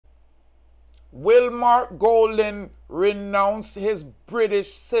Will Mark Golding renounce his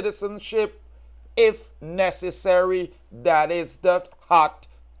British citizenship if necessary? That is the hot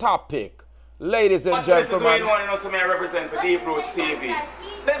topic. Ladies and gentlemen. This is what you want to know, so I represent for Deeproots TV.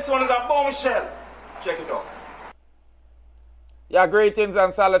 This one is a bombshell. Check it out. Yeah, greetings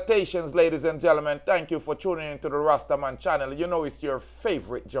and salutations, ladies and gentlemen. Thank you for tuning into the Rastaman channel. You know it's your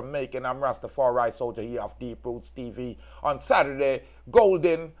favorite Jamaican. I'm Rastafari soldier here of Deeproots TV. On Saturday,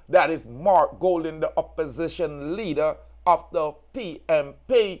 Golding, that is Mark Golding, the opposition leader of the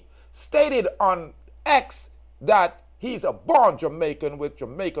PMP, stated on X that he's a born Jamaican with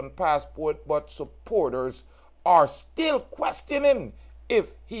Jamaican passport, but supporters are still questioning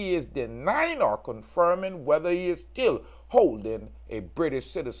if he is denying or confirming whether he is still holding a British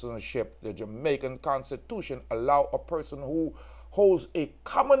citizenship. The Jamaican Constitution allows a person who holds a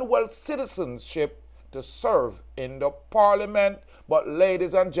Commonwealth citizenship to serve in the Parliament. But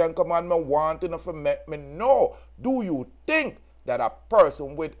ladies and gentlemen, I want to let me know, do you think that a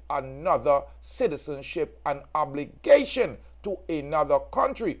person with another citizenship and obligation to another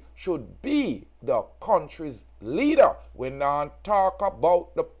country should be the country's leader? We now talk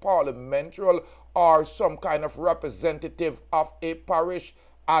about the parliamentary or some kind of representative of a parish,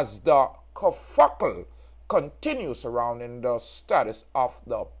 as the kerfuffle continues surrounding the status of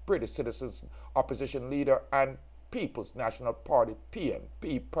the British citizens opposition leader and People's National Party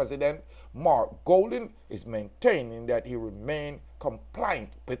PMP President Mark Golding is maintaining that he remains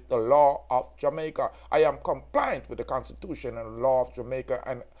compliant with the law of Jamaica. I am compliant with the Constitution and law of Jamaica,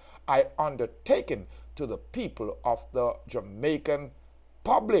 and I undertaken to the people of the Jamaican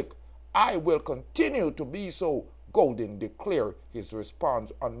public. I will continue to be so. Golding declared his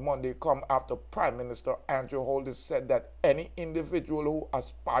response on Monday come after Prime Minister Andrew Holness said that any individual who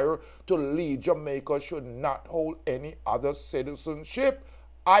aspires to lead Jamaica should not hold any other citizenship.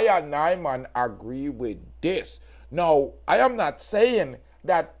 I and I, man, agree with this. Now, I am not saying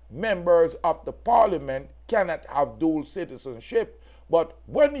that members of the parliament cannot have dual citizenship, but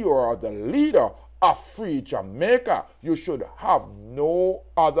when you are the leader of free Jamaica, you should have no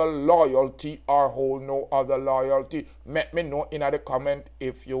other loyalty or hold no other loyalty. Let me know in the comment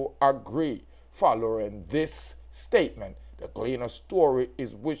if you agree. Following this statement, the Gleaner story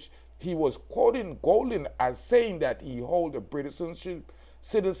is which he was quoting Golding as saying that he holds a British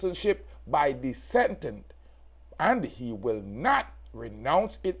citizenship by descent, and he will not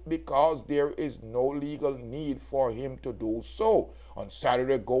renounce it because there is no legal need for him to do so. On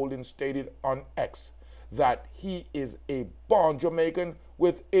Saturday, Golding stated on X that he is a born Jamaican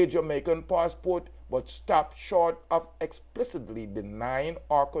with a Jamaican passport, but stopped short of explicitly denying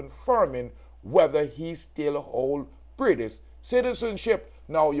or confirming whether he still holds British citizenship.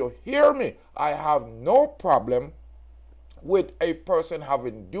 Now you hear me, I have no problem with a person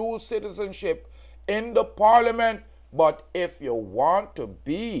having dual citizenship in the parliament, but if you want to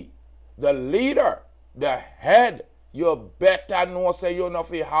be the leader, the head, you better know say you know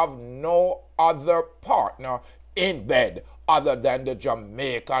if you have no other partner in bed other than the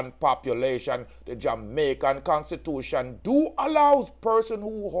Jamaican population. The Jamaican Constitution do allows person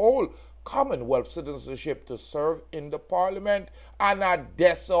who hold Commonwealth citizenship to serve in the parliament, and at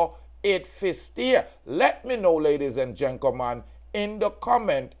deso it fits there. Let me know, ladies and gentlemen, in the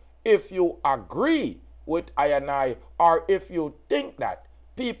comment if you agree with I and I, or if you think that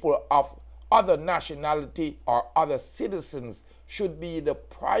people of other nationality or other citizens should be the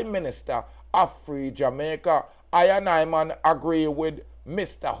Prime Minister of free Jamaica. I and I, man, agree with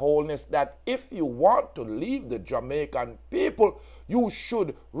Mr. Holness that if you want to leave the Jamaican people, you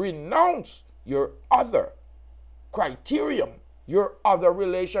should renounce your other criterion, your other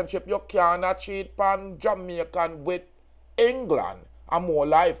relationship. You cannot cheat on Jamaican with England and more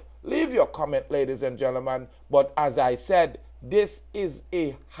life. Leave your comment, ladies and gentlemen. But as I said, this is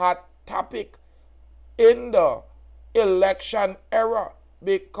a hot topic in the election era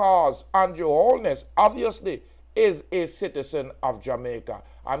because Andrew Holness obviously is a citizen of Jamaica,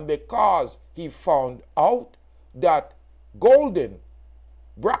 and because he found out that Golding,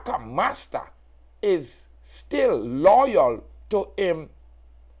 Braca Master, is still loyal to him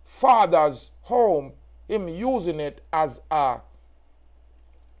father's home, him using it as a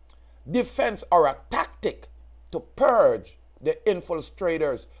defense or a tactic to purge the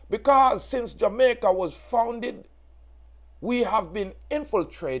infiltrators, because since Jamaica was founded, we have been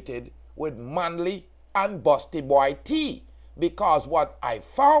infiltrated with Manly and Busty Boy T, because what I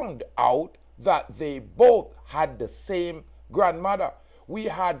found out that they both had the same grandmother. We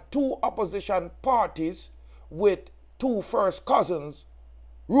had two opposition parties with two first cousins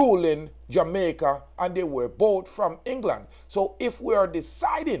ruling Jamaica, and they were both from England. So if we are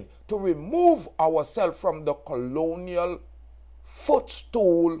deciding to remove ourselves from the colonial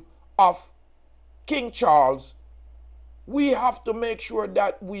footstool of King Charles, we have to make sure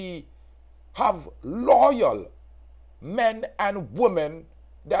that we have loyal men and women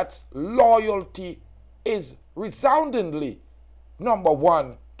that's loyalty is resoundingly number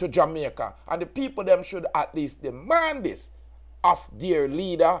one to Jamaica. And the people them should at least demand this of their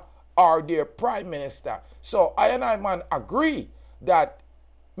leader or their prime minister. So I and I man agree that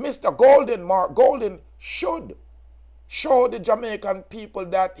Mr. Golden, Mark Golden, should show the Jamaican people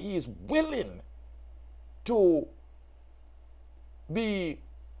that he is willing to be,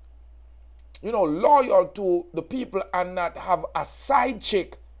 you know, loyal to the people and not have a side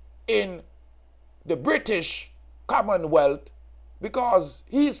chick in the British Commonwealth, because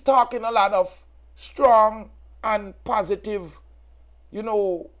he's talking a lot of strong and positive, you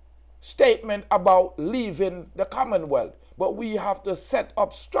know, statement about leaving the Commonwealth. But we have to set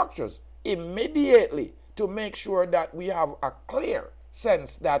up structures immediately to make sure that we have a clear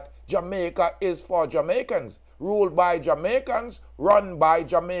sense that Jamaica is for Jamaicans, ruled by Jamaicans, run by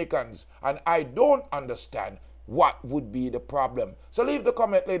Jamaicans. And I don't understand what would be the problem. So leave the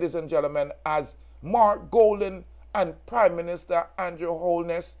comment, ladies and gentlemen, as Mark Golden and Prime Minister Andrew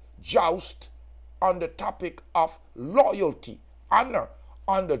Holness joust on the topic of loyalty, honor,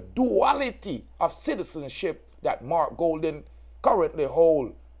 on the duality of citizenship that Mark Golden currently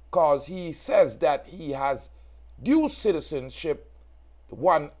holds, because he says that he has dual citizenship,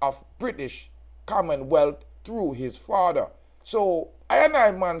 one of British Commonwealth through his father. So I and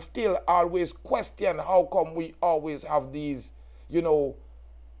I man still always question how come we always have these, you know,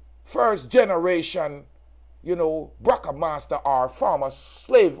 first generation, you know, brackermaster or former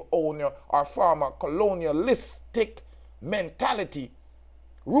slave owner or former colonialistic mentality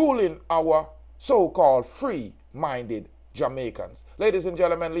ruling our so-called free-minded Jamaicans. Ladies and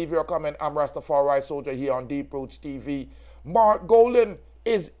gentlemen, leave your comment. I'm Rastafari Soldier here on Deeproots TV. Mark Golden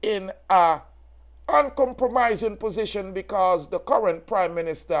is in a uncompromising position because the current Prime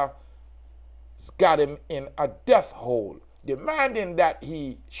Minister has got him in a death hole, demanding that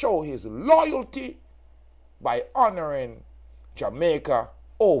he show his loyalty by honoring Jamaica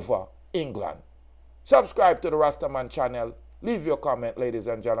over England. Subscribe to the Rastaman channel. Leave your comment, ladies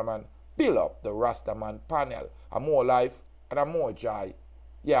and gentlemen. Build up the Rastaman panel. A more life and a more joy.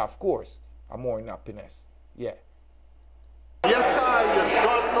 Yeah, of course. A more happiness. Yeah. Yes, sir, you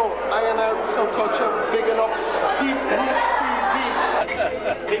don't know. I and I some culture bigging up Deeproots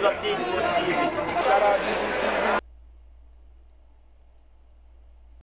TV. Big up Deeproots TV. Shout out DBTV.